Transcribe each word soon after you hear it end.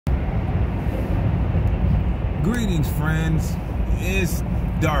Greetings, friends. It's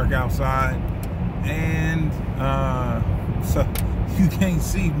dark outside, and so you can't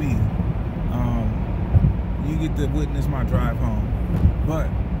see me. You get to witness my drive home.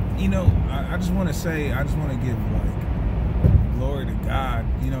 But you know, I just want to say, I just want to give like glory to God.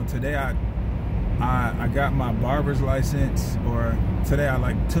 You know, today I got my barber's license, or today I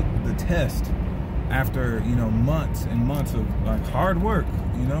like took the test after, you know, months and months of like hard work,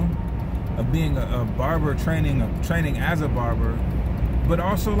 you know, of being a barber, training as a barber, but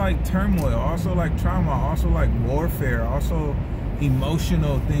also like turmoil, also like trauma, also like warfare, also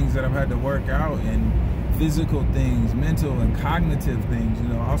emotional things that I've had to work out, and physical things, mental and cognitive things, you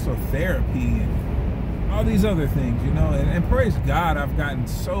know, also therapy and all these other things, you know, and praise God, I've gotten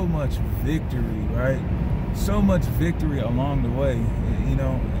so much victory, right? So much victory along the way, you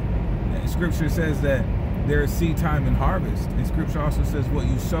know. Scripture says that there is seed time and harvest, and Scripture also says what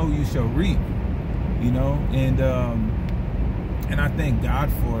you sow you shall reap, you know, and I thank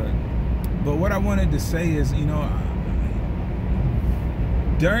God for it. But what I wanted to say is, you know,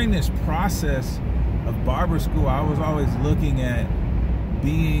 during this process of barber school, I was always looking at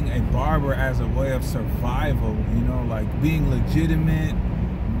being a barber as a way of survival, you know, like being legitimate,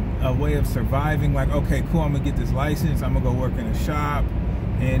 a way of surviving. Like, okay, cool, I'm gonna get this license, I'm gonna go work in a shop,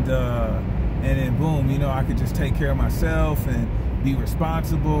 and then boom, you know, I could just take care of myself and be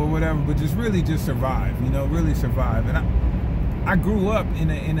responsible or whatever, but just really just survive, you know, really survive. And I grew up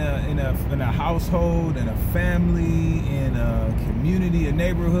in a household, in a family, in a community, a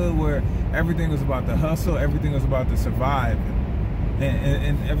neighborhood where everything was about the hustle, everything was about the survive,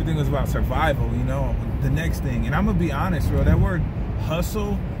 and everything was about survival, you know, the next thing. And I'm gonna be honest, bro, that word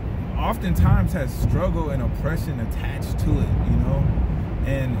hustle oftentimes has struggle and oppression attached to it, you know.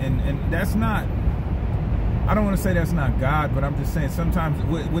 And that's not, I don't want to say that's not God, but I'm just saying sometimes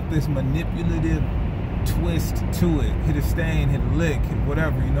with this manipulative twist to it, hit a stain, hit a lick, hit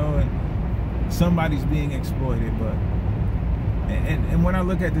whatever, you know, and somebody's being exploited. But and when I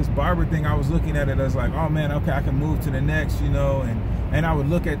look at this barber thing, I was looking at it as like, oh man, okay, I can move to the next, you know, and I would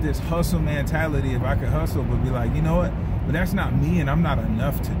look at this hustle mentality, if I could hustle, but be like, you know what, but that's not me, and I'm not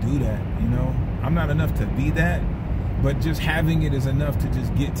enough to do that, you know, I'm not enough to be that. But just having it is enough to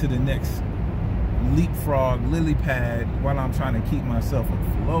just get to the next leapfrog, lily pad, while I'm trying to keep myself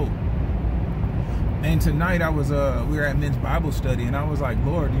afloat. And tonight I was, we were at men's Bible study, and I was like,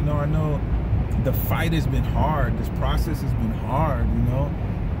 Lord, you know, I know the fight has been hard. This process has been hard, you know.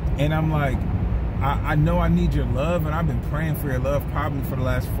 And I'm like, I know I need your love, and I've been praying for your love probably for the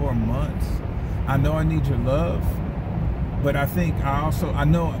last 4 months. I know I need your love, but I think I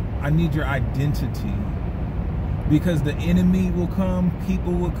know I need your identity. Because the enemy will come,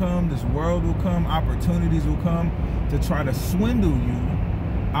 people will come, this world will come, opportunities will come to try to swindle you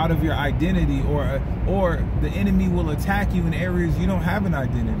out of your identity, or the enemy will attack you in areas you don't have an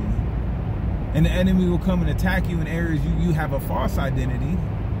identity. And the enemy will come and attack you in areas you have a false identity.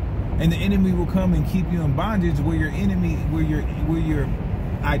 And the enemy will come and keep you in bondage where your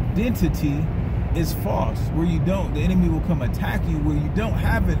identity is false, where you don't. The enemy will come attack you where you don't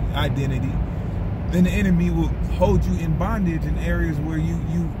have an identity. Then the enemy will hold you in bondage in areas where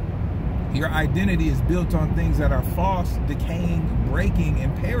your identity is built on things that are false, decaying, breaking,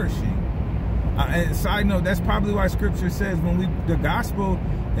 and perishing. And side note, that's probably why Scripture says when the gospel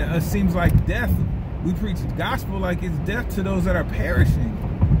seems like death, we preach the gospel like it's death to those that are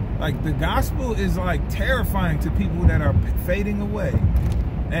perishing. Like the gospel is like terrifying to people that are fading away.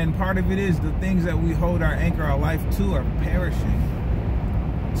 And part of it is the things that we hold our anchor, our life to, are perishing.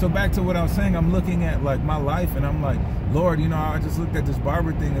 So back to what I was saying, I'm looking at like my life, and I'm like, Lord, you know, I just looked at this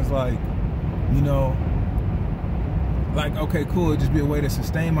barber thing as like, you know, like, okay, cool, it'd just be a way to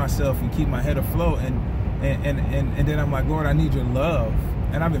sustain myself and keep my head afloat. And then I'm like, Lord, I need your love.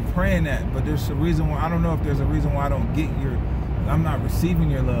 And I've been praying that, but there's a reason why, I don't know if there's a reason why I'm not receiving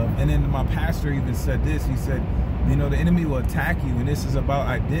your love. And then my pastor even said this, he said, you know, the enemy will attack you, and this is about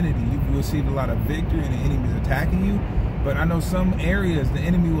identity. You've received a lot of victory, and the enemy's attacking you. But I know some areas the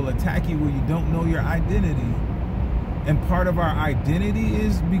enemy will attack you where you don't know your identity. And part of our identity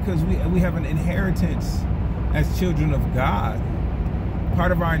is because we have an inheritance as children of God.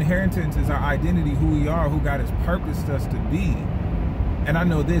 Part of our inheritance is our identity, who we are, who God has purposed us to be. And I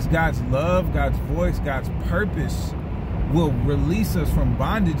know this, God's love, God's voice, God's purpose will release us from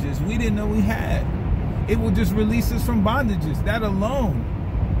bondages we didn't know we had. It will just release us from bondages, that alone.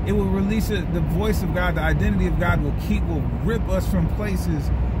 It will release it. The voice of God, the identity of God will rip us from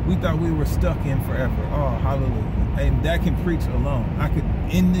places we thought we were stuck in forever. Oh, hallelujah. And that can preach alone. I could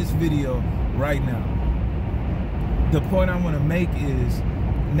end this video right now. The point I want to make is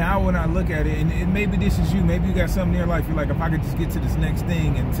now when I look at it, and maybe this is you, maybe you got something in your life, you're like, if I could just get to this next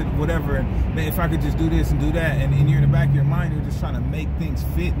thing and to whatever, and if I could just do this and do that, and you're in the back of your mind, you're just trying to make things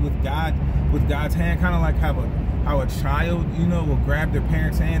fit with God's hand, kind of like how a child, you know, will grab their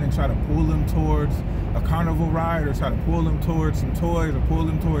parents' hand and try to pull them towards a carnival ride, or try to pull them towards some toys, or pull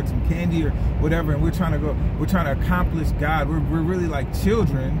them towards some candy or whatever, and we're trying to accomplish God. We're really like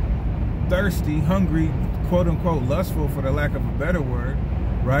children, thirsty, hungry, quote unquote lustful, for the lack of a better word,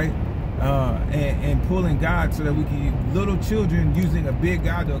 right? And pulling God so that we can, little children using a big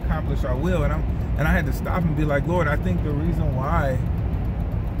God to accomplish our will. And I had to stop and be like, Lord, I think the reason why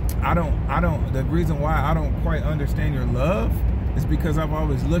I don't quite understand your love is because I've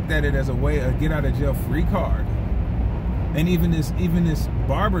always looked at it as a way, a get out of jail free card. And even this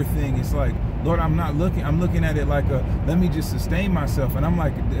barber thing, it's like, Lord, I'm looking at it like let me just sustain myself. And I'm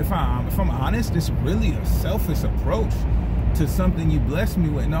like, if I'm honest, it's really a selfish approach to something you blessed me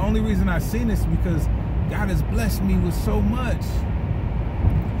with. And the only reason I've seen this is because God has blessed me with so much.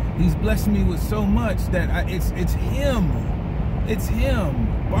 He's blessed me with so much that it's him. It's him.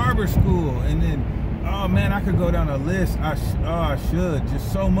 Barber school, and then, oh man, I could go down a list. I should,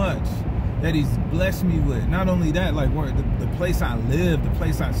 just so much that he's blessed me with. Not only that, like the place I live, the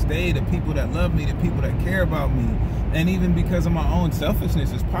place I stay, the people that love me, the people that care about me. And even because of my own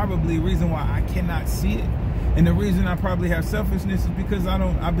selfishness is probably a reason why I cannot see it. And the reason I probably have selfishness is because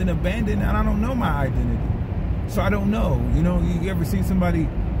I've been abandoned and I don't know my identity. So I don't know, you know, you ever seen somebody,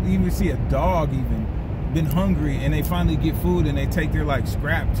 you even see a dog even, been hungry, and they finally get food and they take their like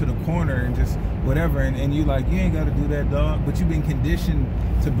scrap to the corner and just whatever, and you like, you ain't got to do that, dog, but you've been conditioned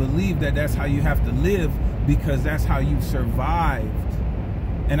to believe that that's how you have to live because that's how you survived.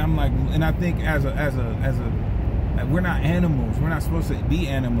 And I'm like, and I think as a we're not animals, we're not supposed to be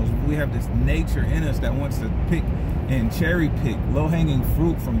animals. We have this nature in us that wants to pick and cherry pick low-hanging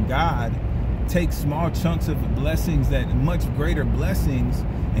fruit from God, take small chunks of blessings, that much greater blessings,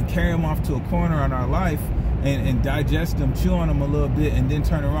 and carry them off to a corner in our life and digest them, chew on them a little bit, and then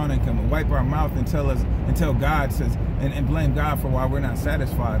turn around and come and wipe our mouth and tell God says and blame God for why we're not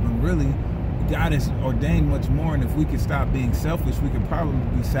satisfied. When really God has ordained much more, and if we could stop being selfish, we could probably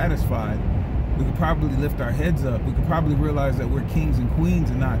be satisfied. We could probably lift our heads up. We could probably realize that we're kings and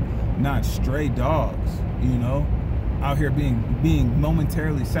queens and not stray dogs, you know, out here being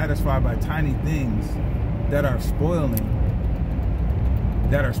momentarily satisfied by tiny things that are spoiling.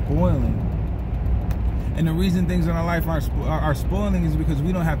 And the reason things in our life are spoiling is because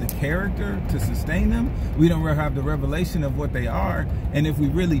we don't have the character to sustain them. We don't have the revelation of what they are. And if we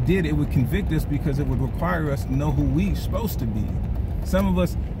really did, it would convict us because it would require us to know who we're supposed to be. Some of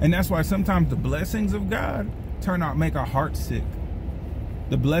us, and that's why sometimes the blessings of God make our hearts sick.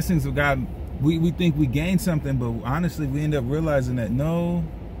 The blessings of God, we think we gain something, but honestly, we end up realizing that, no,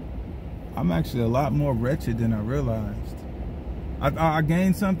 I'm actually a lot more wretched than I realized. I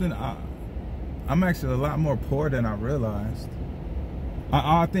gained something. I'm actually a lot more poor than I realized.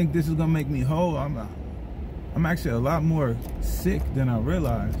 I think this is gonna make me whole. I'm actually a lot more sick than I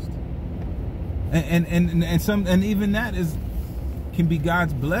realized. And even that can be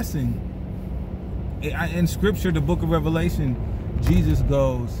God's blessing. In Scripture, the Book of Revelation, Jesus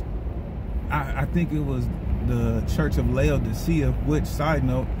goes, I think it was the church of Laodicea, which, side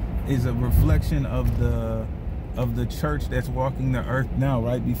note, is a reflection of the church that's walking the earth now,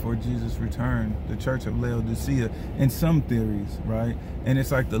 right before Jesus returned, the church of Laodicea, in some theories, right? And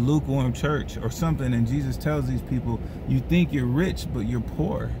it's like the lukewarm church or something, and Jesus tells these people, you think you're rich, but you're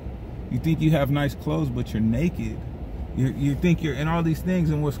poor. You think you have nice clothes, but you're naked. You think you're in all these things.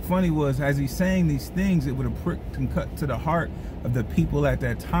 And what's funny was, as he's saying these things, it would have pricked and cut to the heart of the people at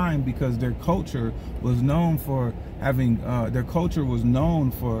that time, because their culture was known for having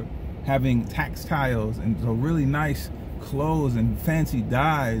having textiles and so really nice clothes and fancy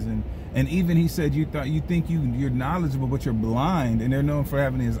dyes, and even he said, you think you're knowledgeable, but you're blind. And they're known for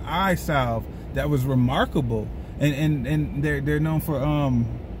having his eye salve that was remarkable, and they're known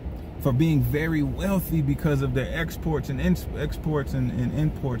for being very wealthy because of their exports and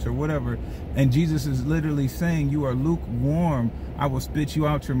imports or whatever. And Jesus is literally saying, you are lukewarm, I will spit you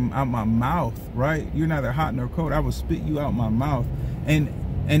out my mouth, right? You're neither hot nor cold, I will spit you out my mouth.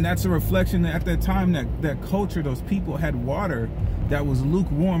 And that's a reflection that at that time, that culture, those people had water that was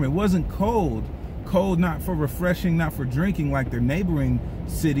lukewarm. It wasn't cold, not for refreshing, not for drinking like their neighboring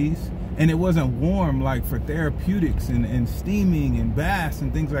cities. And it wasn't warm like for therapeutics and steaming and baths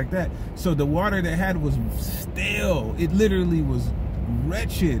and things like that. So the water they had was stale. It literally was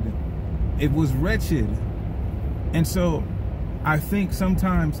wretched. It was wretched. And so I think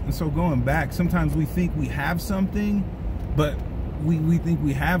sometimes, and so going back, sometimes we think we have something, but we think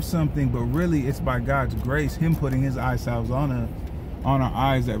we have something, but really it's by God's grace, him putting his eye salves on our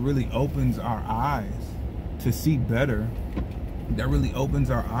eyes, that really opens our eyes to see better. That really opens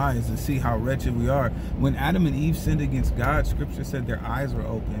our eyes to see how wretched we are. When Adam and Eve sinned against God, scripture said their eyes were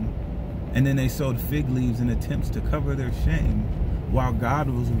open, and then they sewed fig leaves in attempts to cover their shame. While God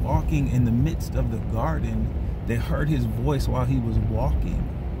was walking in the midst of the garden, they heard his voice while he was walking,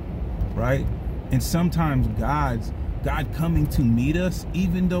 right? And sometimes God coming to meet us,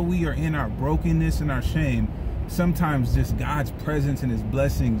 even though we are in our brokenness and our shame, sometimes just God's presence and his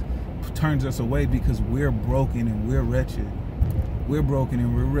blessings turns us away because we're broken and we're wretched. We're broken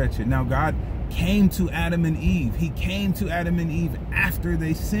and we're wretched. Now, God came to Adam and Eve. He came to Adam and Eve after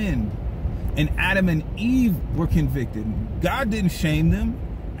they sinned. And Adam and Eve were convicted. God didn't shame them.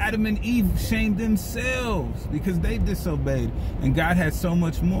 Adam and Eve shamed themselves because they disobeyed. And God had so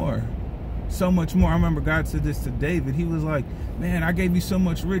much more. So much more. I remember God said this to David. He was like, man, I gave you so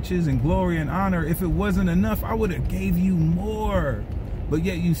much riches and glory and honor. If it wasn't enough, I would have gave you more. But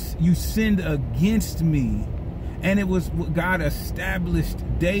yet you sinned against me. And it was what God established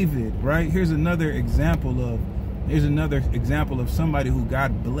David, right? Here's another example of somebody who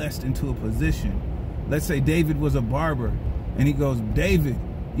God blessed into a position. Let's say David was a barber, and he goes, David,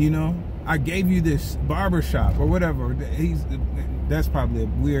 you know, I gave you this barber shop or whatever. That's probably a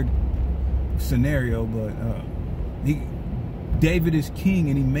weird scenario, but David is king,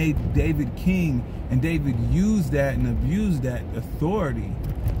 and he made David king, and David used that and abused that authority.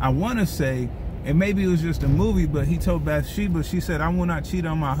 I want to say, and maybe it was just a movie, but he told Bathsheba, she said, I will not cheat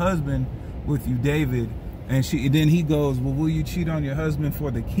on my husband with you, David. And then he goes, well, will you cheat on your husband for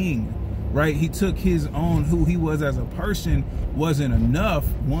the king? Right? He took his own, who he was as a person wasn't enough,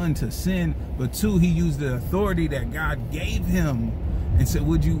 one, to sin, but two, he used the authority that God gave him and said,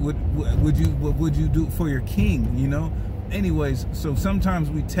 what would you do for your king? You know? Anyways, so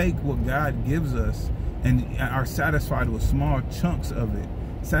sometimes we take what God gives us and are satisfied with small chunks of it,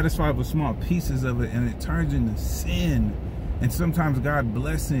 satisfied with small pieces of it, and it turns into sin. And sometimes God's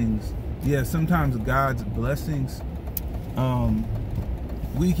blessings,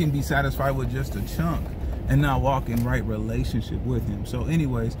 we can be satisfied with just a chunk and not walk in right relationship with him. So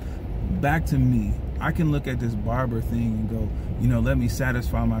anyways, back to me. I can look at this barber thing and go, you know, let me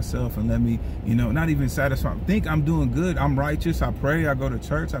satisfy myself, and let me, you know, not even satisfy, think I'm doing good, I'm righteous, I pray, I go to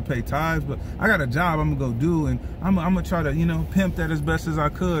church, I pay tithes, but I got a job I'm gonna go do, and I'm gonna try to, you know, pimp that as best as I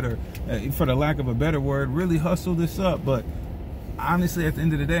could, or for the lack of a better word, really hustle this up. But honestly, at the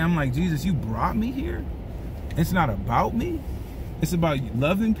end of the day, I'm like, Jesus, you brought me here. It's not about me. It's about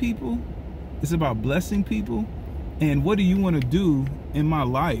loving people. It's about blessing people. And what do you want to do in my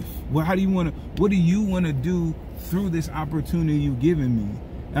life? Well, what do you want to do through this opportunity you've given me?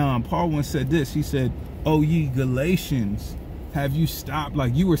 Paul once said this. He said, oh, ye Galatians, have you stopped?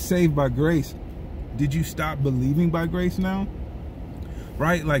 Like, you were saved by grace. Did you stop believing by grace now?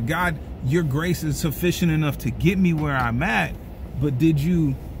 Right? Like, God, your grace is sufficient enough to get me where I'm at. But did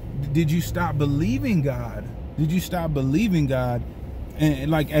you stop believing God? Did you stop believing God? And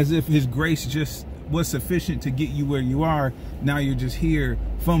like, as if his grace just was sufficient to get you where you are. Now you're just here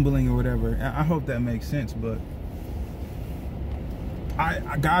fumbling or whatever. I hope that makes sense. But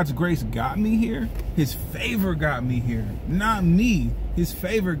God's grace got me here. His favor got me here, not me. His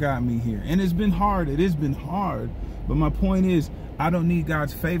favor got me here. And it's been hard. It has been hard. But my point is, I don't need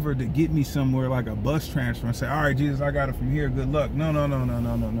God's favor to get me somewhere like a bus transfer and say, all right, Jesus, I got it from here. Good luck. No.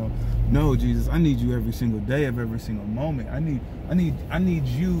 No, Jesus, I need you every single day of every single moment. I need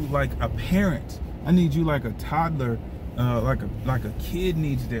you like a parent. I need you like a toddler, like a kid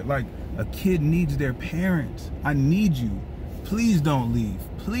needs their parents. I need you. Please don't leave.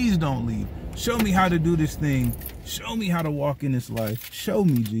 Please don't leave. Show me how to do this thing. Show me how to walk in this life. Show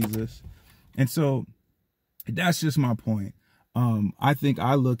me, Jesus. And so that's just my point. I think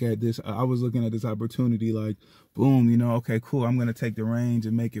I look at this, I was looking at this opportunity like, boom, you know, okay, cool. I'm going to take the reins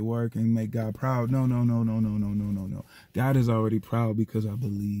and make it work and make God proud. No. God is already proud because I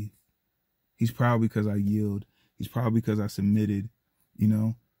believe. He's proud because I yield. He's proud because I submitted, you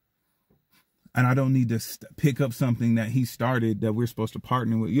know, and I don't need to pick up something that he started that we're supposed to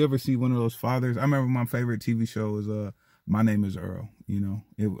partner with. You ever see one of those fathers? I remember my favorite TV show was, My Name is Earl. You know,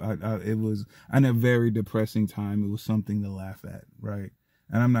 it was in a very depressing time. It was something to laugh at, right?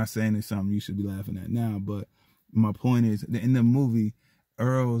 And I'm not saying it's something you should be laughing at now, but my point is, in the movie,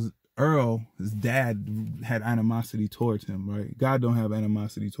 Earl's dad had animosity towards him, right? God don't have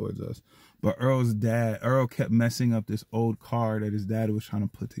animosity towards us, but Earl kept messing up this old car that his dad was trying to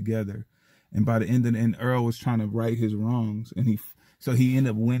put together, and by the end of the Earl was trying to right his wrongs, and so he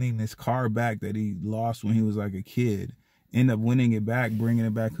ended up winning this car back that he lost when he was like a kid. end up winning it back, bringing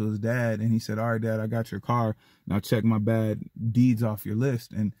it back to his dad. And he said, all right, Dad, I got your car. Now check my bad deeds off your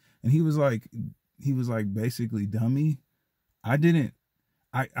list. And he was like, basically, dummy, I didn't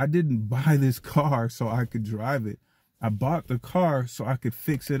buy this car so I could drive it. I bought the car so I could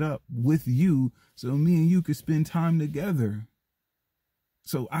fix it up with you, so me and you could spend time together.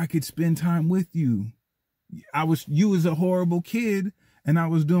 So I could spend time with you. You was a horrible kid, and I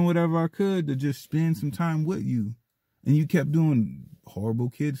was doing whatever I could to just spend some time with you. And you kept doing horrible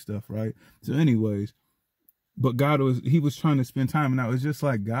kid stuff, right? So anyways, but he was trying to spend time, and I was just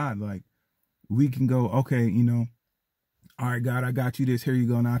like, God, like, we can go, okay, you know, all right, God, I got you this. Here you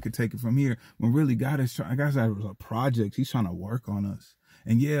go. Now I can take it from here. When really God is trying, God's a project. He's trying to work on us.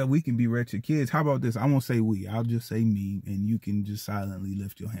 And yeah, we can be wretched kids. How about this? I won't say we. I'll just say me, and you can just silently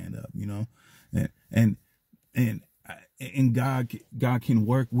lift your hand up, you know, and God can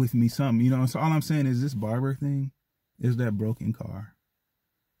work with me some, you know. So all I'm saying is this barber thing is that broken car,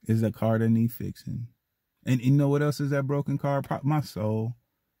 is that car that needs fixing. And you know what else is that broken car? My soul,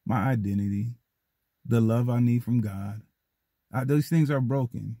 my identity, the love I need from God. Those things are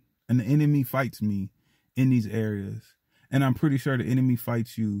broken, and the enemy fights me in these areas. And I'm pretty sure the enemy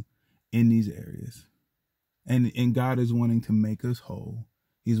fights you in these areas. And God is wanting to make us whole.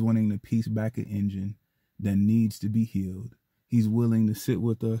 He's wanting to piece back an engine that needs to be healed. He's willing to sit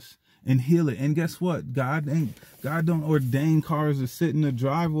with us and heal it. And guess what? God don't ordain cars to sit in the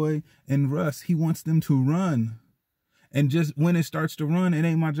driveway and rust. He wants them to run. And just when it starts to run, it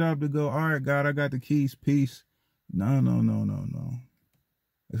ain't my job to go, all right, God, I got the keys, peace. No.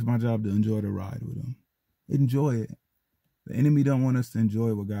 It's my job to enjoy the ride with him. Enjoy it. The enemy don't want us to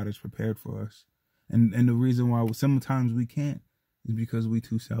enjoy what God has prepared for us. And the reason why sometimes we can't is because we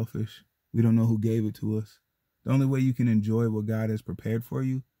too selfish. We don't know who gave it to us. The only way you can enjoy what God has prepared for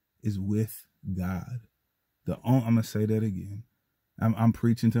you is with God. I'm going to say that again. I'm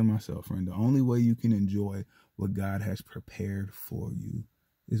preaching to myself, friend. The only way you can enjoy what God has prepared for you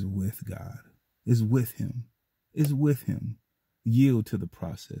is with God, is with him, is with him. Yield to the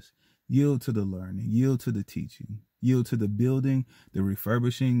process, yield to the learning, yield to the teaching, yield to the building, the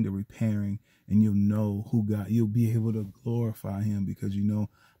refurbishing, the repairing, and you'll know who God, you'll be able to glorify him because you know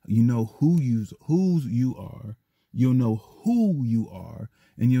whose you are, you'll know who you are,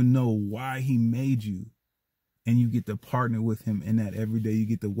 and you'll know why he made you. And you get to partner with him in that every day. You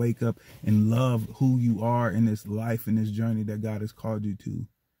get to wake up and love who you are in this life, in this journey that God has called you to.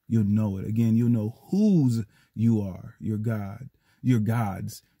 You'll know it. Again, you'll know whose you are, your God, your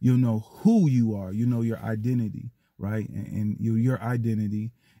God's. You'll know who you are. You know your identity, right? And your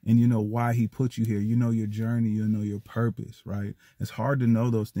identity, and you know why he put you here. You know your journey. You know your purpose, right? It's hard to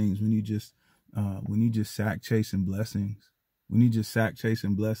know those things when you just sack chasing blessings. When you just sack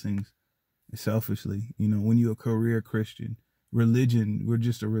chasing blessings selfishly, you know, when you're a career Christian, religion, we're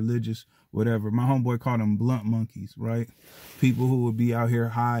just a religious whatever. My homeboy called them blunt monkeys, right? People who would be out here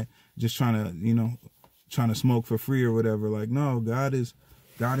high, just trying to smoke for free or whatever. Like, no, God is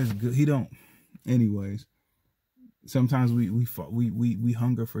good. He don't. Anyways, sometimes we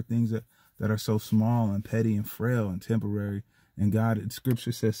hunger for things that are so small and petty and frail and temporary. And God,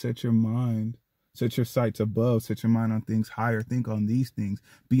 Scripture says, set your sights above, set your mind on things higher. Think on these things.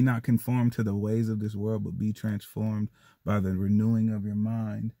 Be not conformed to the ways of this world, but be transformed by the renewing of your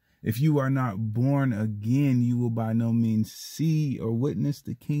mind. If you are not born again, you will by no means see or witness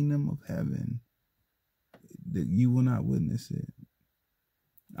the kingdom of heaven. You will not witness it.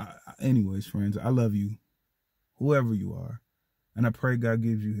 Anyways, friends, I love you, whoever you are. And I pray God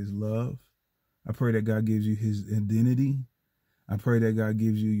gives you his love. I pray that God gives you his identity. I pray that God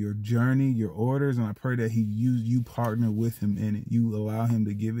gives you your journey, your orders, and I pray that you partner with him in it. You allow him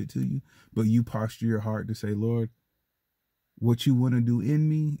to give it to you, but you posture your heart to say, Lord, what you want to do in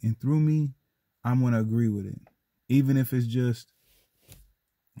me and through me, I'm going to agree with it. Even if it's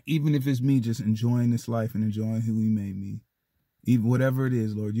me just enjoying this life and enjoying who he made me. Even whatever it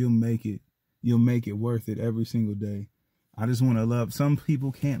is, Lord, you'll make it worth it every single day. I just want to love. Some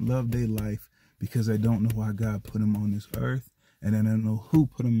people can't love their life because they don't know why God put them on this earth. And I don't know who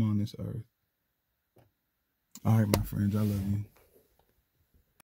put them on this earth. All right, my friends, I love you.